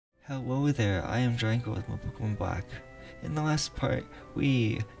Hello there, I am GiantGrotle with my Pokemon Black. In the last part,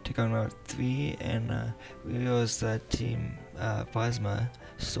 we took on Route 3 and we realized that Team Plasma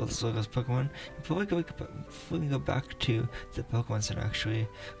stole the Sluggo's Pokemon. Before we go back to the Pokemon Center, actually,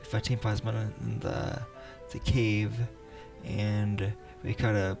 we found Team Plasma in the cave, and we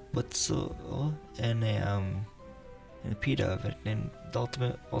caught a Blitzel and a P-Dove, and the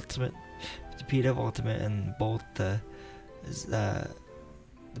the P-Dove Ultimate, and both the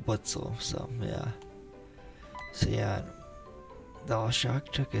Blitzel. So yeah, the All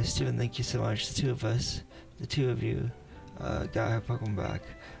Shock took us to, and thank you so much. The two of you, got our Pokemon back.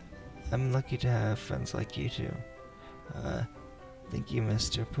 I'm lucky to have friends like you too. Thank you,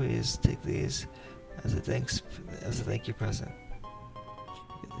 Mister. Please take these as a thank you present.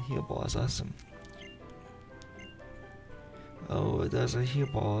 The heal ball is awesome. Oh, those are heal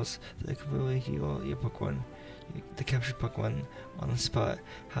balls that can really heal your Pokemon, the captured Pokemon, on the spot.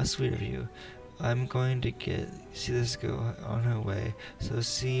 How sweet of you. I'm going to see this girl on her way, so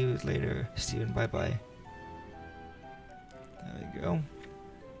see you later, Steven. Bye bye. There we go.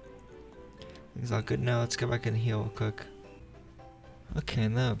 Things all good now. Let's go back and heal real quick. Okay,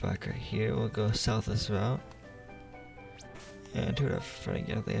 now we're back right here. We'll go south this route. And to the front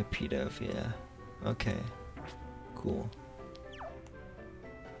again, they have P-Dove, yeah. Okay. Cool.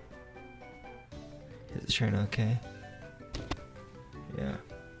 Is the train okay? Yeah.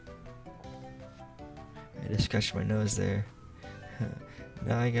 I just scratched my nose there.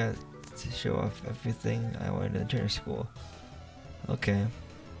 Now I got to show off everything I wanted in trainer school. Okay.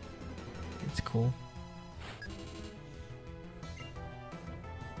 It's cool.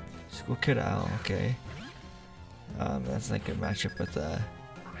 School Kid Owl, okay. That's like a matchup with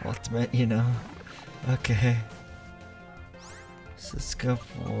Ultimate, you know? Okay. So let's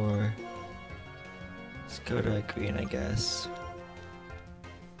go to green, I guess.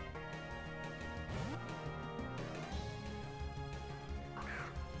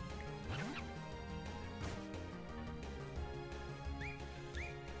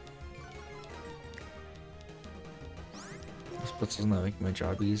 This Blitzle's not making my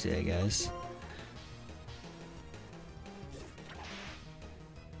job easy, I guess.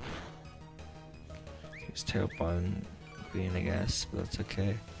 It's terrible on green, I guess, but that's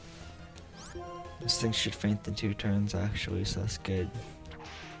okay. This thing should faint in 2 turns, actually, so that's good.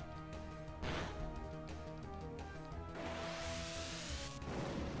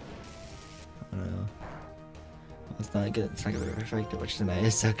 I don't know. Well, it's not good. It's not gonna be effective, which is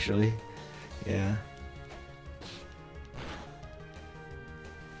nice, actually. Yeah.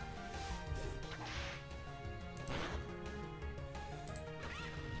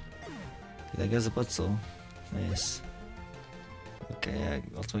 There goes a Blitzel. Nice. Okay, yeah,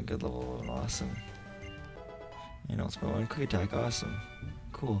 ultimate good level 1, awesome. And ultimate 1 quick attack, awesome.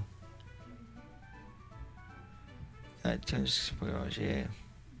 Cool. That turns Pokemon, yeah.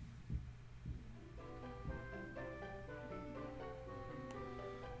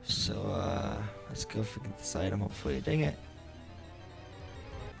 So, let's go for this item, hopefully. Dang it.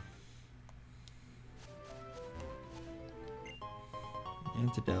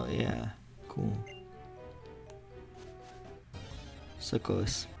 Antidote, yeah. Cool. So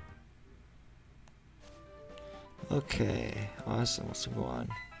close. Okay, awesome. Let's go on.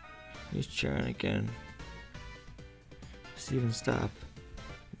 Here's Charon again. Steven, stop.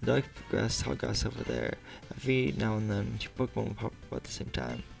 The dark grass, tall grass over there. Every now and then, 2 Pokemon will pop up at the same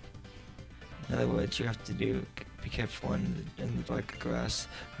time. In other words, you have to be careful in the dark grass.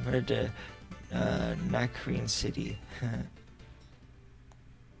 I'm headed to Nakreen City.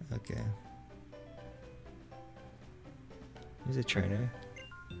 Okay. He's a trainer.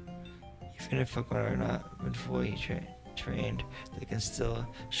 Even if Pokemon are not been fully trained, they can still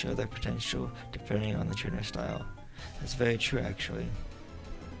show their potential depending on the trainer style. That's very true, actually.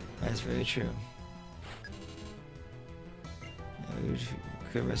 That is very true.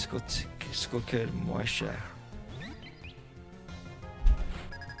 Good school kid Moisha.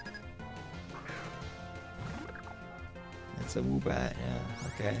 That's a Woobat, yeah,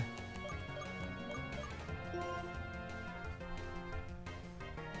 okay.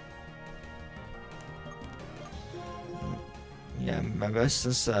 Yeah, my best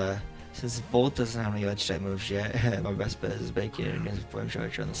since Bolt doesn't have any ledge type moves yet, my best bet is Bacon and his Flame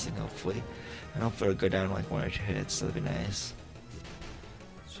Charge on this thing, hopefully. And hopefully it'll go down like 1 or 2 hits, so that'd be nice.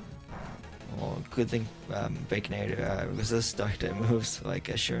 Well, good thing Baconator resists dark type moves like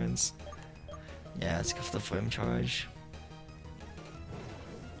Assurance. Yeah, let's go for the Flame Charge.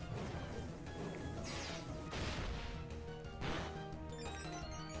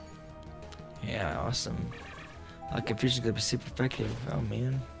 Yeah, awesome. Confusion's gonna be super effective. Oh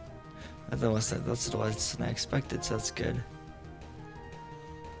man. That's what I expected, so that's good.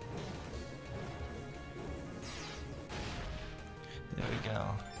 There we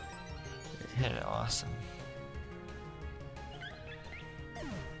go. Hit it, awesome.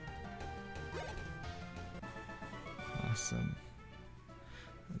 Awesome.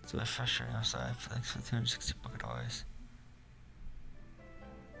 Let's do a refresher. I'm sorry, thanks for $260 Pokédollars.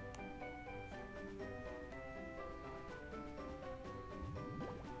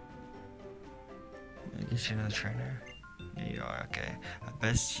 I guess you're the trainer. Yeah, you are, okay.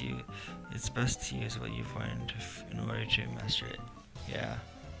 It's best to use what you've learned in order to master it. Yeah.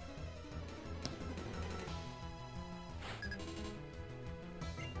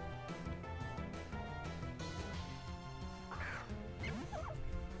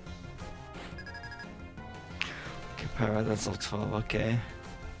 Okay, Pyro, that's all 12, okay.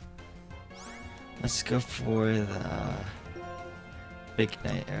 Let's go for the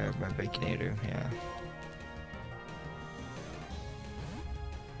Baconator, yeah.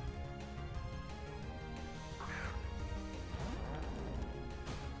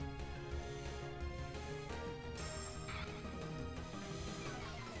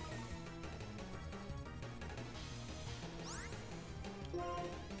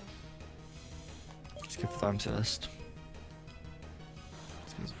 Let's get Farm Test.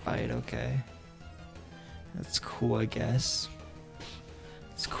 Let's go Bite, okay. That's cool, I guess.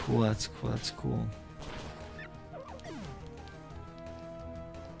 That's cool, that's cool, that's cool.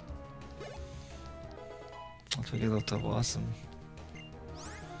 Let's make it look awesome.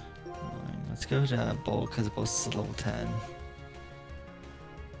 Let's go to Bolt, because Bolt's level 10.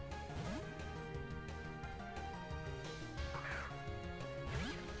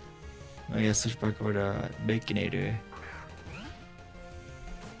 I guess switch back over to Baconator.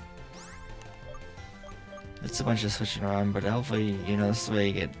 It's a bunch of switching around, but hopefully, you know, this way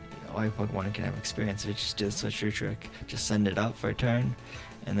you get all your Pokemon can have experience. If you just do the switcher trick, just send it out for a turn,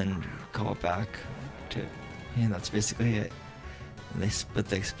 and then call it back to, and that's basically it. And they split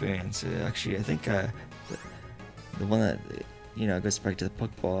the experience. Actually, I think the one that, you know, goes back to the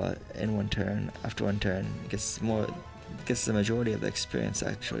Pokeball in one turn, after one turn, gets the majority of the experience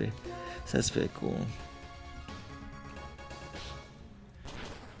actually. So that's pretty cool.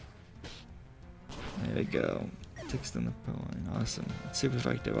 There we go. Takes them the Pokemon. Awesome. It's super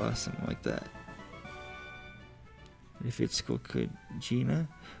effective. Awesome. I like that. Defeat School Kid Gina.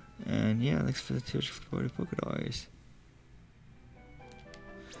 And yeah, thanks for the 240 Pokédollars.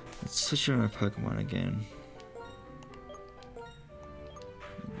 Let's switch on our Pokemon again.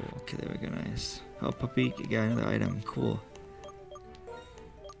 Okay, there we go. Nice. Oh, puppy, you got another item. Cool.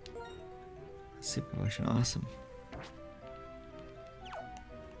 Super potion. Awesome.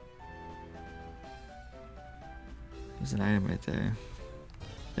 There's an item right there.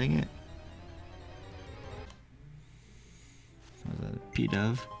 Dang it. That was a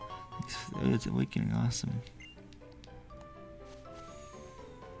P-Dove. It's awakening. Awesome.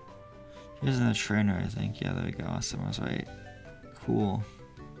 Here's another trainer, I think. Yeah, there we go. Awesome. I was right. Cool.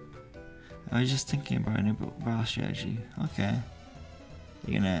 I was just thinking about a new battle strategy. Okay.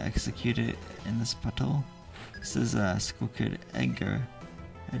 You're gonna execute it in this battle. This is School Kid Edgar.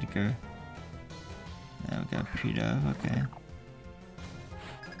 Now we got P-Dove, okay.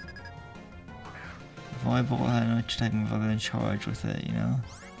 If only Bolt had much type of other than charge with it, you know?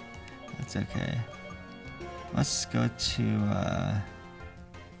 That's okay. Let's go to,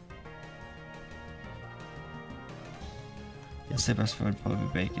 yes, the best would probably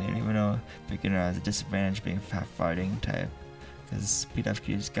be Baconator, even though Baconator has a disadvantage being half fighting type. Because P-Dove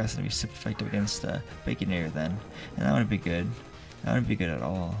is gonna be super effective against Baconator then. And that wouldn't be good. That wouldn't be good at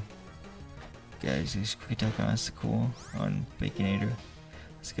all. Guys, this quick attack on us cool on Baconator.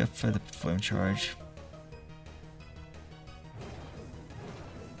 Let's go for the Flame Charge.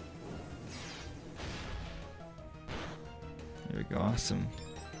 There we go, awesome.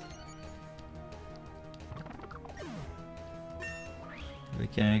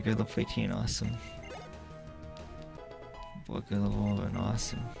 Baconator good level 18, awesome. Bolt good level 11,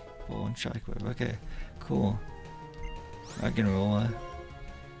 awesome. Bolt and Shockwave, okay, cool. GiantGrotle.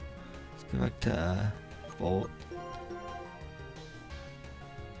 Go back to Bolt.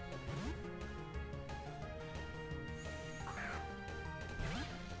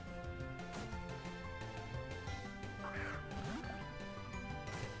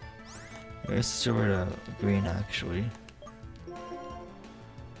 Let's switch over to green actually.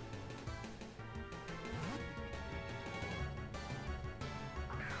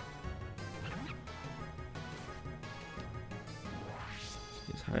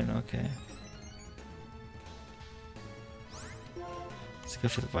 Okay. Let's go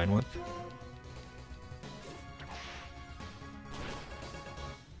for the Vine Whip.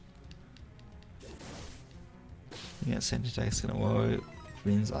 Yeah, Sand Attack's gonna lower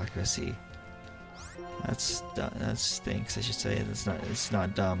Green's accuracy. That stinks, I should say. It's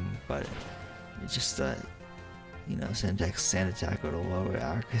not dumb, but it's just that, you know, Sand Attack with a lower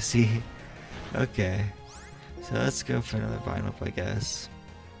accuracy. Okay, so let's go for another Vine Whip, I guess.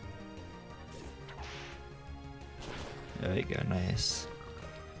 There we go, nice.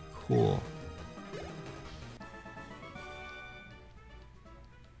 Cool.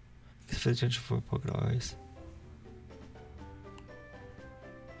 For the potential for Pokédollars.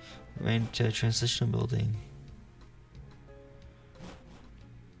 Ran to a transitional building.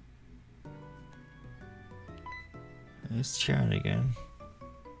 Let's cheer on again.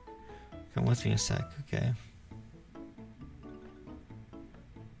 Come with me a sec, okay?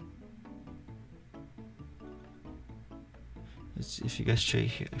 If you go straight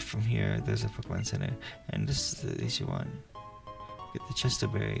here, from here, there's a Pokemon Center, and this is the easy one. Get the chest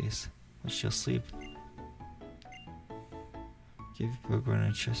of berries, which you'll sleep. Give your Pokemon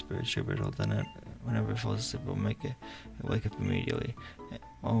a chest berry, GiantGrotle, then it, whenever it falls asleep, will make it wake up immediately.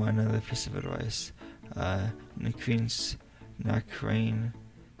 Oh, another piece of advice. Nakrane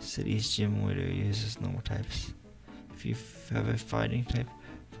City's gym leader uses normal types. If you have a fighting type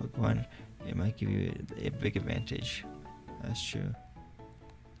Pokemon, it might give you a big advantage. That's true.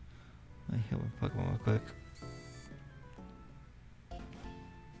 Let me heal my Pokemon real quick.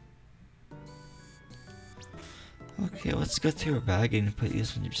 Okay, let's go through a bag and put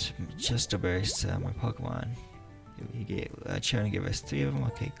these chest of berries to my Pokemon. He gave, trying to give us 3 of them.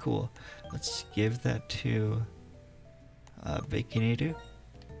 Okay, cool. Let's give that to Baconator.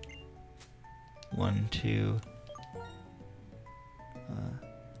 1, 2.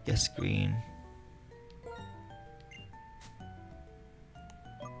 Guess green.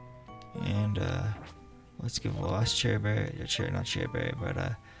 And let's give the last cherry berry, not cherry berry,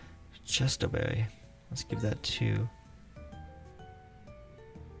 but chestoberry. Let's give that to.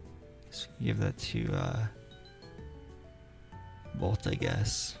 Let's give that to Bolt, I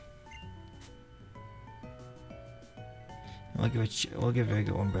guess. And we'll give very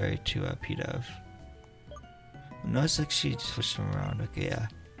good one berry to P-Dove. No, let's actually switch them around. Okay, yeah.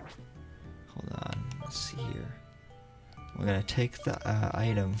 Hold on. Let's see here. We're gonna take the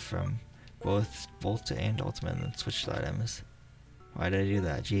item from both Volta and Ultimate and then switch the items. Why did I do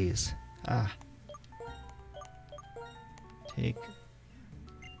that? Jeez. Ah. Take. Okay,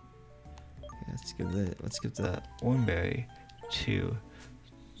 let's give the Oranberry to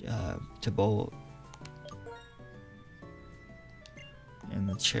Bolt, and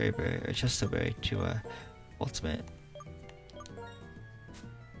the Cherry Berry or Chestoberry to Ultimate.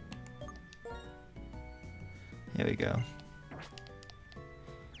 There we go.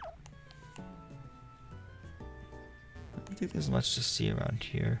 I don't think there's much to see around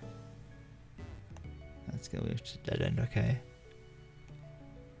here. Let's go to dead end, okay.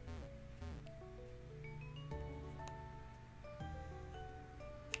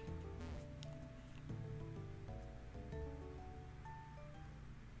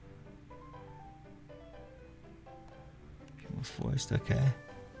 Forest, okay.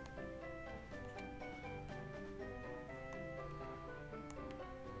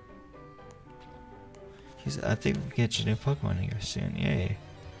 I think we get your new Pokemon here soon, yay.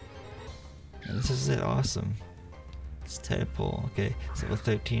 And this is it, awesome. It's Tadpole, okay. It's level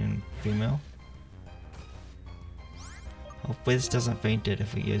 13 female. Hopefully this doesn't faint it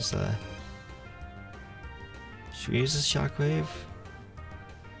if we use should we use the Shockwave?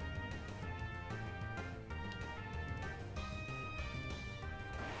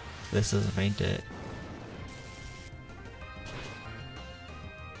 This doesn't faint it.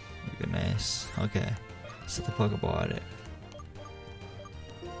 Nice. Okay. Set the Pokeball at it.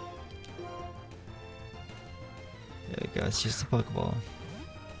 There we go. Let's use the Pokeball.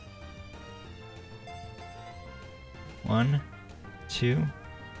 1, 2,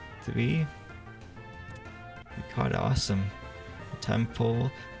 3. We caught it. Awesome. The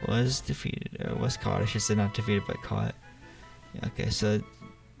Temple was defeated. Or was caught. I should say not defeated, but caught. Yeah, okay, so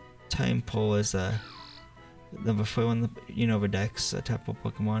Temple is number 4 on the Unova Dex type of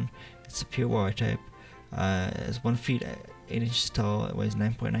Pokemon. It's a pure water type. It's 1 feet 8 inches tall. It weighs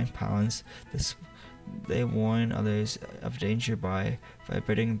 9.9 pounds. They warn others of danger by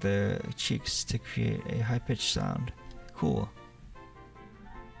vibrating their cheeks to create a high-pitched sound. Cool.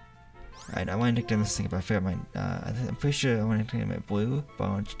 Alright, I want to nickname this thing, but I forgot my. I'm pretty sure I want to nickname it Blue, but I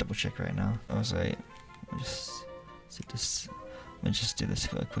want to double check right now. I was right. Let me just do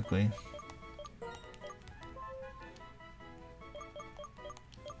this really quickly.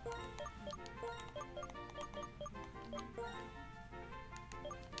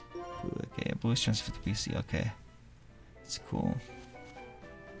 voice transfer to PC. Okay, it's cool.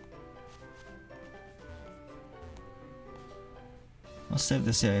 I'll save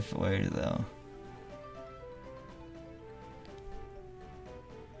this area for later though.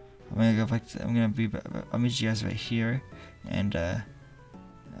 I'm gonna go back to, I'll meet you guys right here, and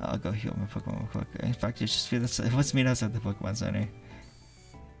I'll go heal my Pokemon real quick. In fact, let's just feel this. Let's meet outside the Pokemon Center.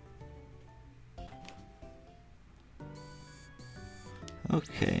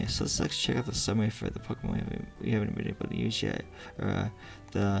 Okay, so let's check out the summary for the Pokemon we haven't been able to use yet, or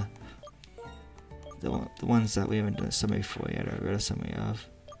the ones that we haven't done a summary for yet, or read a summary of.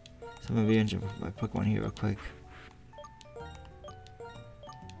 So I'm gonna re-enter my Pokemon here real quick.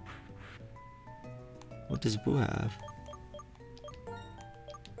 What does Boo have?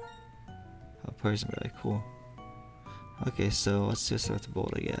 Oh, Poison, really cool. Okay, so let's just start with the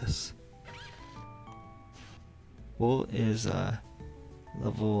Bolt, I guess. Bolt is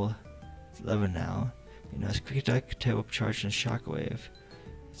level 11 now. You know, its quick attack, tail up charge, and shockwave.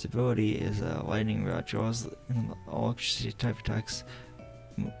 Its ability is lightning rod, draws all electricity type attacks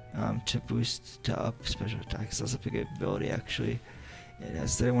to boost to up special attacks. That's a pretty good ability actually. It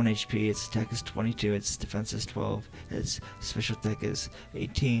has 31 HP, its attack is 22, its defense is 12, its special attack is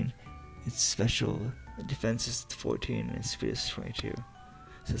 18, its special defense is 14, and its speed is 22.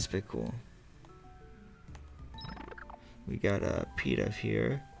 So that's pretty cool. We got a PETA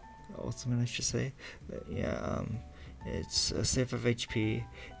here, Ultimate I should say, but yeah, it's a save of HP,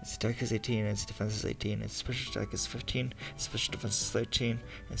 its attack is 18, its defense is 18, its special attack is 15, its special defense is 13, and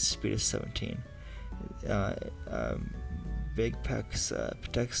its speed is 17. Big Pex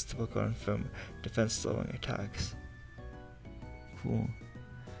protects the Pokemon from defense lowering attacks. Cool.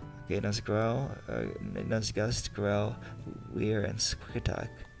 Okay, Nuzgust, Growl, Leer, and Quick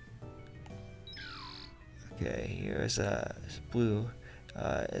Attack. Okay, here's Blue.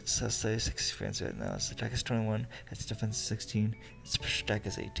 It has 36 experience right now. Its attack is 21, its defense is 16, its special attack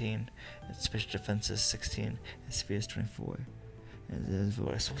is 18, its special defense is 16, its speed is 24. And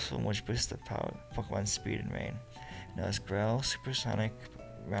there's so much boost the power Pokemon speed and rain. Now it's Growl, Supersonic,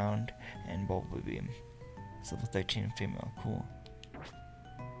 Round, and Bulbul Beam. It's level 13 female. Cool.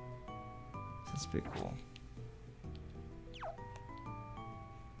 That's pretty cool.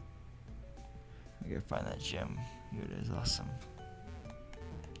 I gotta find that gym. Here it is. Awesome.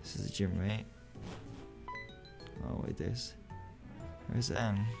 This is the gym, right? Oh wait, there's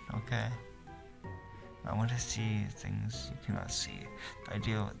N. Okay. I want to see things you cannot see. The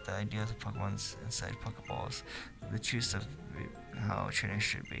idea of the Pokemon's inside Pokeballs, the truth of how trainers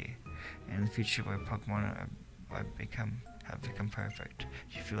should be, and the future where Pokemon have become perfect.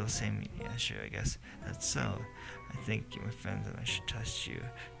 You feel the same? Yeah, sure. I guess that's so. I think you're my friend, and I should test you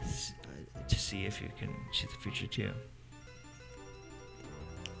to see if you can see the future too.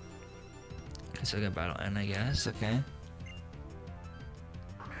 So I got Battle N, I guess. Okay.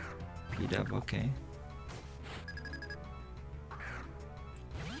 P-Dub, okay.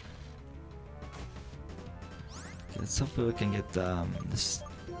 Let's hopefully we can get this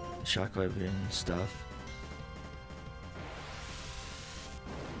shockwave and stuff.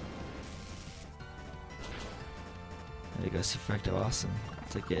 There you go, Superactive, awesome.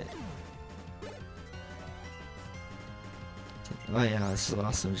 Take it. Oh yeah, this is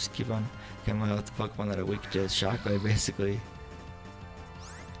awesome. Just keep on coming out with the Pokemon that are weak to shockwave, basically.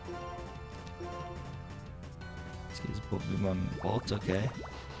 Let's use Bolt, okay.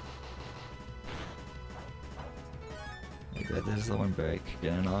 There there's the one break,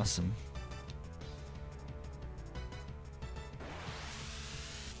 getting awesome.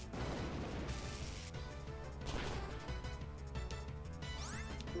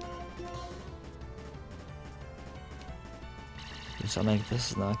 You sound like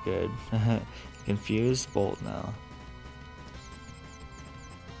this is not good. Confused Bolt now.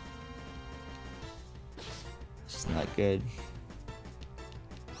 This is not good.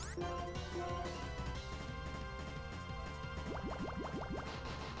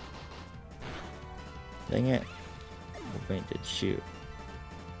 Dang it. The brain did shoot.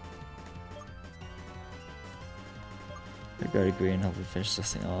 I gotta agree and help me finish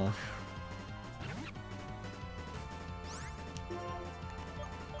this thing off.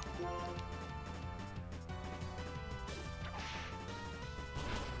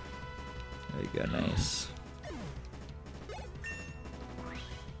 There you go, nice.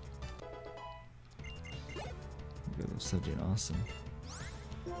 Good, something awesome.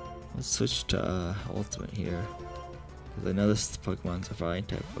 Let's switch to Ultimate here, because I know this Pokemon's a flying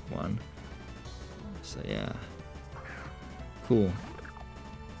type Pokemon. So yeah, cool.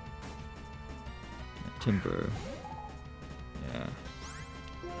 Timber, yeah.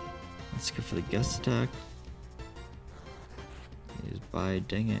 Let's go for the gust attack. He's by,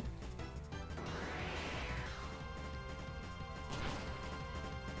 dang it.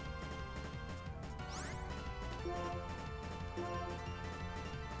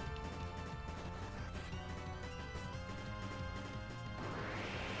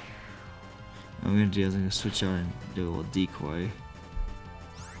 What I'm gonna do is I'm gonna switch out and do a little decoy.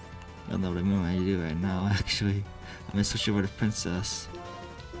 I don't know what I mean when I do right now, actually. I'm gonna switch over to Princess.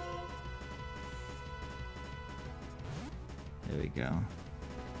 There we go.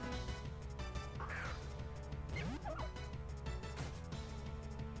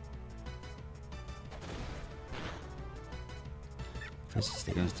 Princess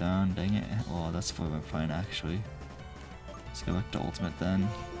that goes down, dang it. Oh, that's fine actually. Let's go back to ultimate then.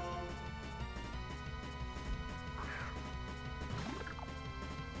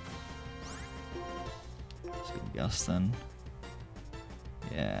 Gust then.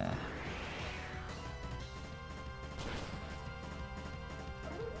 Yeah.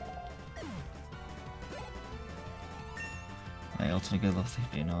 My ultimate good level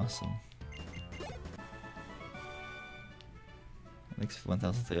 15, awesome. Makes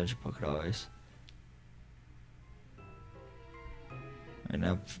 1,300 Poké Dollars.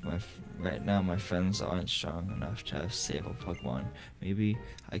 Right now my friends aren't strong enough to have stable Pokemon. Maybe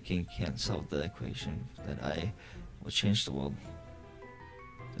I can't solve the equation that I will change the world.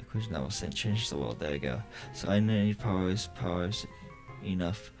 The equation that will change the world. There we go. So I need powers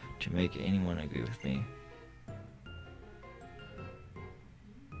enough to make anyone agree with me.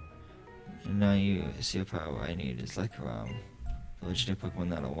 And now you see a power I need is like the legendary Pokemon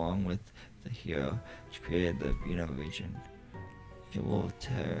that, along with the hero, which created the region. It will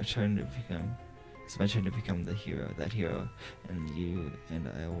turn to become. It's my turn to become that hero, and you and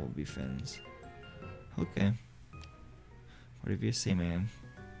I will be friends. Okay. Whatever you say, man.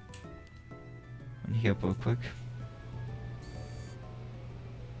 Want to heal up real quick?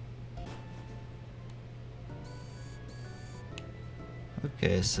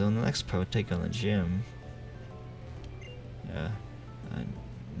 Okay, so in the next part, we'll take on the gym. Yeah.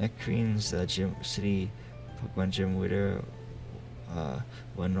 Necrene's city Pokemon gym leader.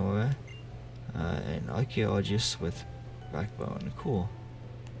 Lenora, an archaeologist with backbone. Cool.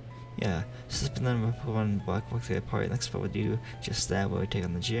 Yeah, so this has been the Pokemon Black Walk to the part. Next part we'll do just that, where we take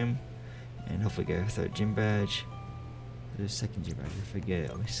on the gym, and hopefully get our third gym badge. There's a second gym badge, I forget,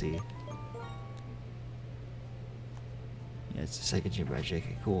 let me see. Yeah, it's the second gym badge,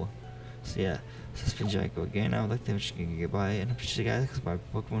 okay, cool. So yeah, so this has been GiantGrotle again. I would like to wish you goodbye, and I appreciate you guys, because my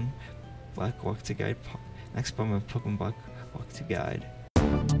Pokemon Black Walk to Guide. Next part, my Pokemon Black Walk to Guide.